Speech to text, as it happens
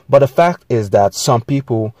But the fact is that some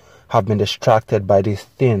people have been distracted by these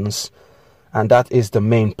things, and that is the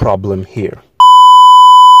main problem here.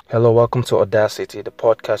 Hello, welcome to Audacity, the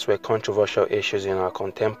podcast where controversial issues in our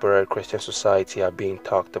contemporary Christian society are being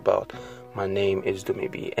talked about. My name is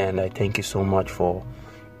Dumibi, and I thank you so much for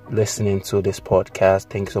listening to this podcast.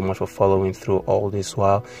 Thank you so much for following through all this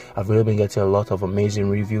while. I've really been getting a lot of amazing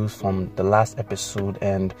reviews from the last episode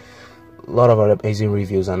and a lot of other amazing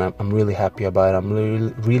reviews, and I'm really happy about it. I'm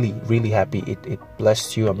really happy it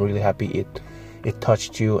blessed you. I'm really happy it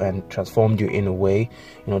touched you and transformed you in a way.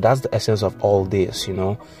 That's the essence of all this.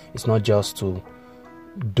 It's not just to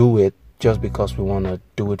do it just because we want to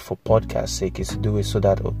do it for podcast sake. It's to do it so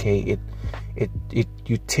that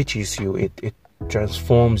it teaches you, it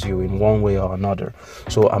transforms you in one way or another.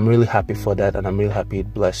 So I'm really happy for that, and I'm really happy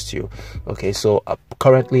it blessed you. Okay, so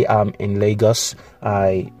currently I'm in Lagos.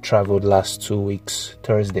 I traveled last 2 weeks,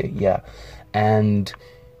 Thursday, and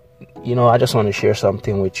I just want to share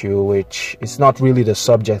something with you, which is not really the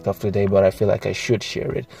subject of today, but I feel like I should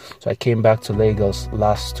share it. So I came back to Lagos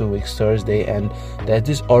last 2 weeks, Thursday, and there's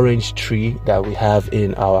this orange tree that we have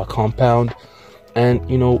in our compound. And,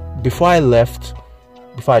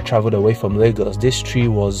 before I traveled away from Lagos, this tree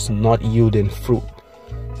was not yielding fruit.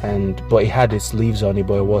 But it had its leaves on it,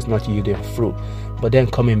 but it was not yielding fruit. But then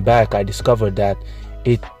coming back, I discovered that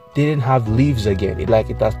it didn't have leaves again. It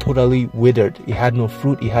has totally withered. It had no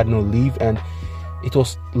fruit, it had no leaf, and it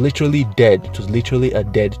was literally dead. It was literally a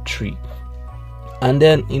dead tree. And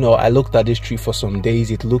then I looked at this tree for some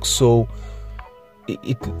days. It looked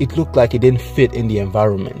it looked like it didn't fit in the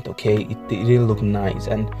environment. Okay, it didn't look nice.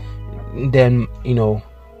 And then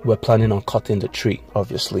we're planning on cutting the tree,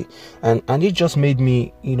 obviously, and it just made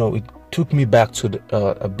me, it took me back to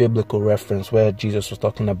a biblical reference where Jesus was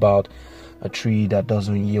talking about a tree that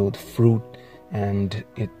doesn't yield fruit, and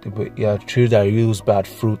a tree that yields bad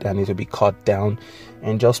fruit, and it will be cut down,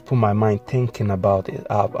 and just put my mind thinking about it,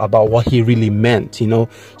 about what he really meant.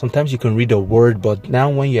 Sometimes you can read a word, but now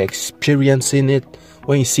when you're experiencing it,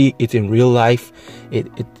 when you see it in real life,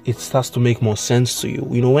 it starts to make more sense to you.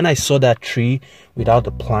 When I saw that tree without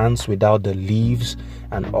the plants, without the leaves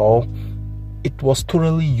and all, it was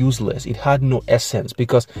totally useless. It had no essence,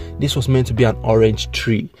 because this was meant to be an orange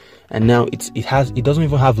tree, and now it doesn't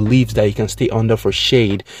even have leaves that you can stay under for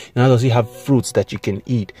shade. Now does it have fruits that you can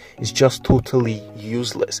eat? It's just totally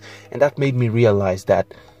useless. And that made me realize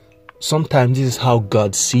that sometimes this is how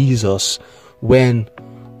God sees us when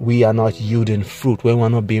we are not yielding fruit, when we're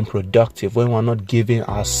not being productive, when we're not giving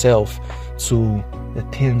ourselves to the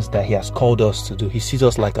things that he has called us to do. He sees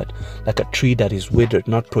us like a tree that is withered,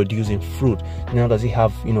 not producing fruit. Now does he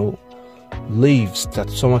have leaves that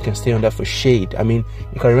someone can stay under for shade? I mean,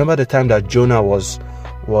 you can remember the time that Jonah was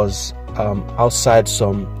outside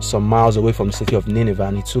some miles away from the city of Nineveh,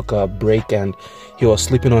 and he took a break and he was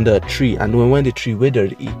sleeping under a tree, and when the tree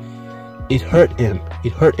withered, it hurt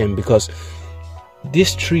him because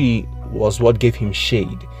this tree was what gave him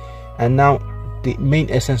shade. And now the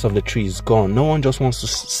main essence of the tree is gone. No one just wants to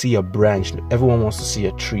see a branch. Everyone wants to see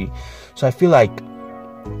a tree. So I feel like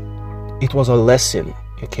it was a lesson,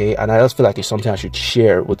 okay? And I just feel like it's something I should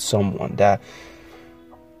share with someone, that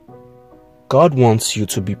God wants you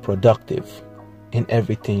to be productive in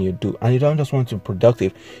everything you do. And he doesn't just want you to be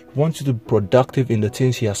productive. He wants you to be productive in the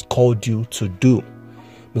things he has called you to do.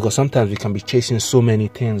 Because sometimes we can be chasing so many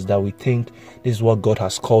things that we think this is what God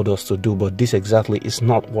has called us to do, but this exactly is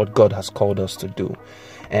not what God has called us to do.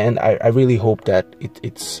 And I really hope that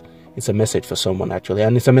it's a message for someone, actually,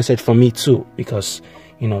 and it's a message for me too, because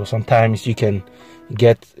sometimes you can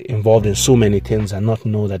get involved in so many things and not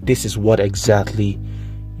know that this is what exactly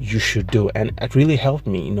you should do. And it really helped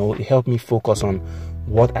me. It helped me focus on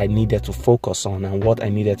what I needed to focus on and what I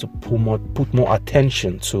needed to put more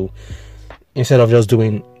attention to, instead of just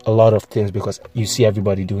doing a lot of things, because you see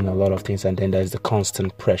everybody doing a lot of things, and then there's the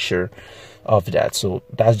constant pressure of that. So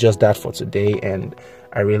that's just that for today, and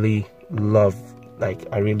I really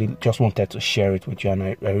just wanted to share it with you, and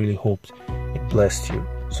I really hoped it blessed you.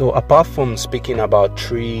 So apart from speaking about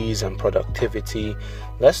trees and productivity,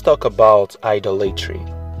 let's talk about idolatry.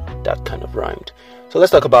 That kind of rhymed. So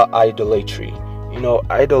let's talk about idolatry.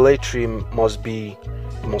 Idolatry must be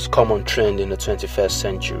the most common trend in the 21st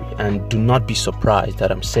century, and do not be surprised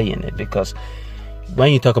that I'm saying it, because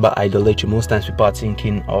when you talk about idolatry, most times people are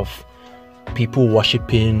thinking of people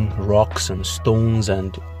worshipping rocks and stones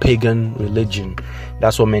and pagan religion.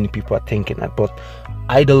 That's what many people are thinking of. But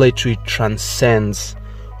idolatry transcends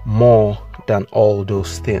more than all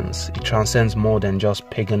those things. It transcends more than just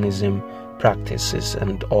paganism practices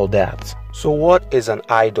and all that. So what is an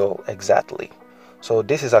idol exactly? So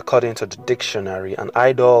this is according to the dictionary. An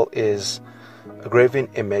idol is a graven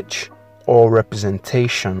image or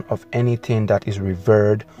representation of anything that is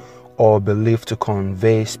revered or believed to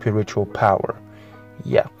convey spiritual power.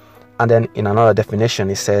 Yeah. And then in another definition,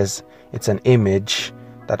 it says it's an image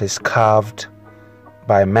that is carved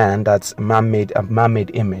by man, that's a man-made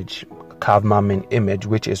image, carved man-made image,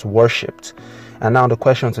 which is worshipped. And now the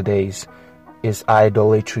question today is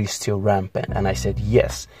idolatry still rampant? And I said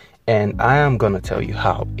yes. And I am going to tell you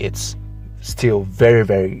how it's still very,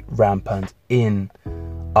 very rampant in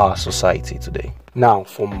our society today. Now,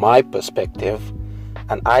 from my perspective,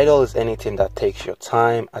 an idol is anything that takes your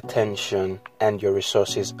time, attention, and your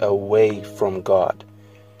resources away from God.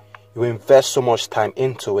 You invest so much time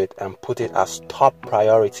into it and put it as top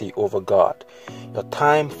priority over God. Your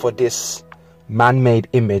time for this man-made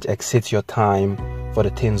image exceeds your time for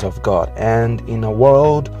the things of God. And in a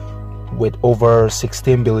world with over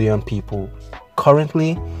 16 billion people,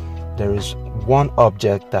 currently there is one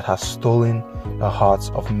object that has stolen the hearts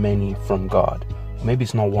of many from God. Maybe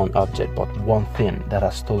it's not one object, but one thing that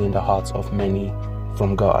has stolen the hearts of many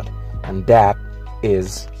from God. And that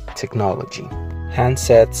is technology.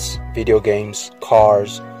 Handsets, video games,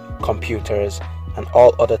 cars, computers, and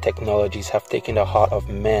all other technologies have taken the heart of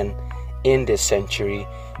men in this century,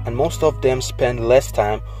 and most of them spend less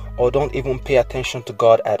time or don't even pay attention to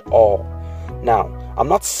God at all. Now, I'm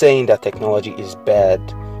not saying that technology is bad.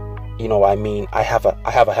 I have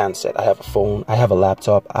a handset, I have a phone, I have a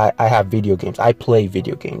laptop, I have video games, I play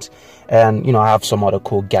video games, and I have some other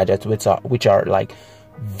cool gadgets which are like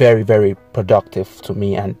very, very productive to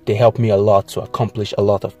me, and they help me a lot to accomplish a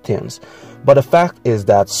lot of things. But the fact is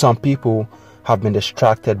that some people have been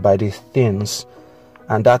distracted by these things,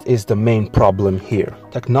 and that is the main problem here.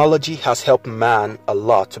 Technology has helped man a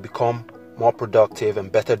lot to become more productive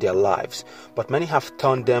and better their lives, but many have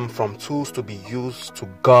turned them from tools to be used to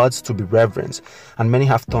gods to be reverenced, and many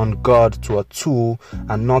have turned God to a tool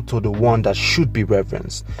and not to the one that should be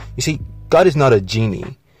reverenced. You see, God is not a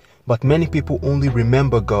genie, but many people only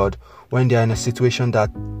remember God when they are in a situation that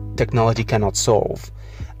technology cannot solve.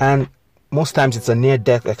 And most times it's a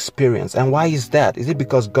near-death experience. And why is that? Is it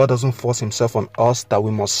because God doesn't force himself on us that we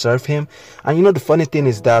must serve him? And the funny thing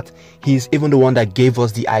is that he's even the one that gave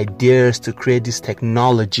us the ideas to create these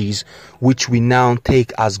technologies, which we now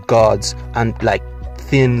take as gods and like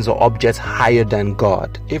things or objects higher than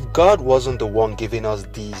God. If God wasn't the one giving us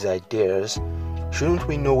these ideas, shouldn't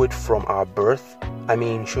we know it from our birth?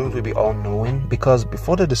 Shouldn't we be all-knowing? Because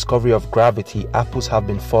before the discovery of gravity, apples have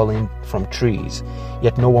been falling from trees.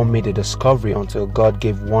 Yet no one made a discovery until God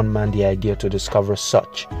gave one man the idea to discover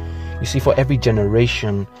such. You see, for every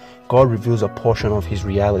generation, God reveals a portion of his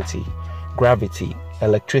reality. Gravity,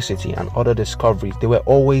 electricity, and other discoveries, they were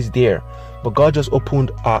always there. But God just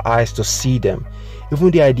opened our eyes to see them.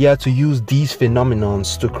 Even the idea to use these phenomena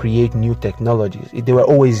to create new technologies, they were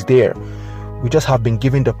always there. We just have been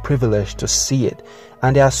given the privilege to see it.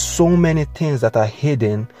 And there are so many things that are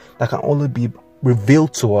hidden that can only be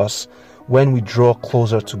revealed to us when we draw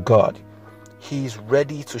closer to God. He is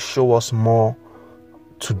ready to show us more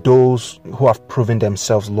to those who have proven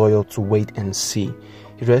themselves loyal to wait and see.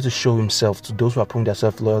 He's ready to show himself to those who have proven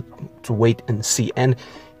themselves loyal to wait and see. And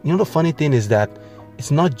the funny thing is that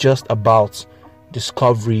it's not just about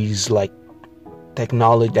discoveries like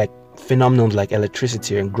technology, like phenomena like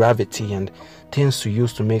electricity and gravity and things to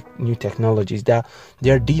use to make new technologies. There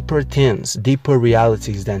are deeper things, deeper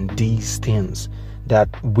realities than these things that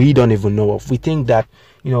we don't even know of. We think that,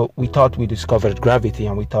 we thought we discovered gravity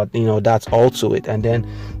and we thought, that's all to it. And then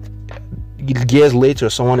years later,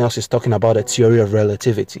 someone else is talking about a theory of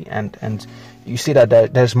relativity. And you see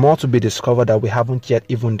that there's more to be discovered that we haven't yet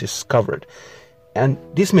even discovered. And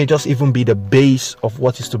this may just even be the base of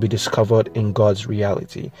what is to be discovered in God's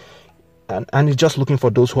reality. And it's just looking for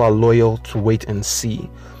those who are loyal to wait and see.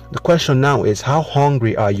 The question now is, how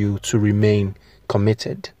hungry are you to remain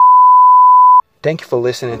committed? Thank you for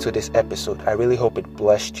listening to this episode. I really hope it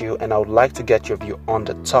blessed you, and I would like to get your view on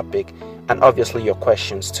the topic and obviously your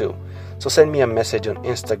questions too. So send me a message on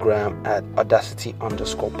Instagram at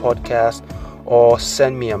audacity_podcast, or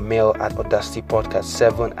send me a mail at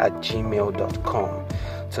audacitypodcast7@gmail.com.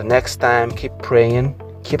 So next time, keep praying,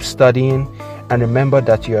 keep studying, and remember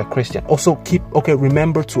that you're a Christian. Also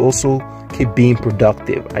remember to also keep being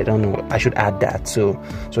productive. I don't know, I should add that too.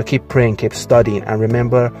 So keep praying, keep studying, and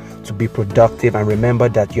remember to be productive, and remember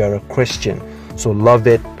that you're a Christian. So love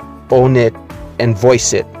it, own it, and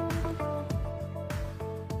voice it.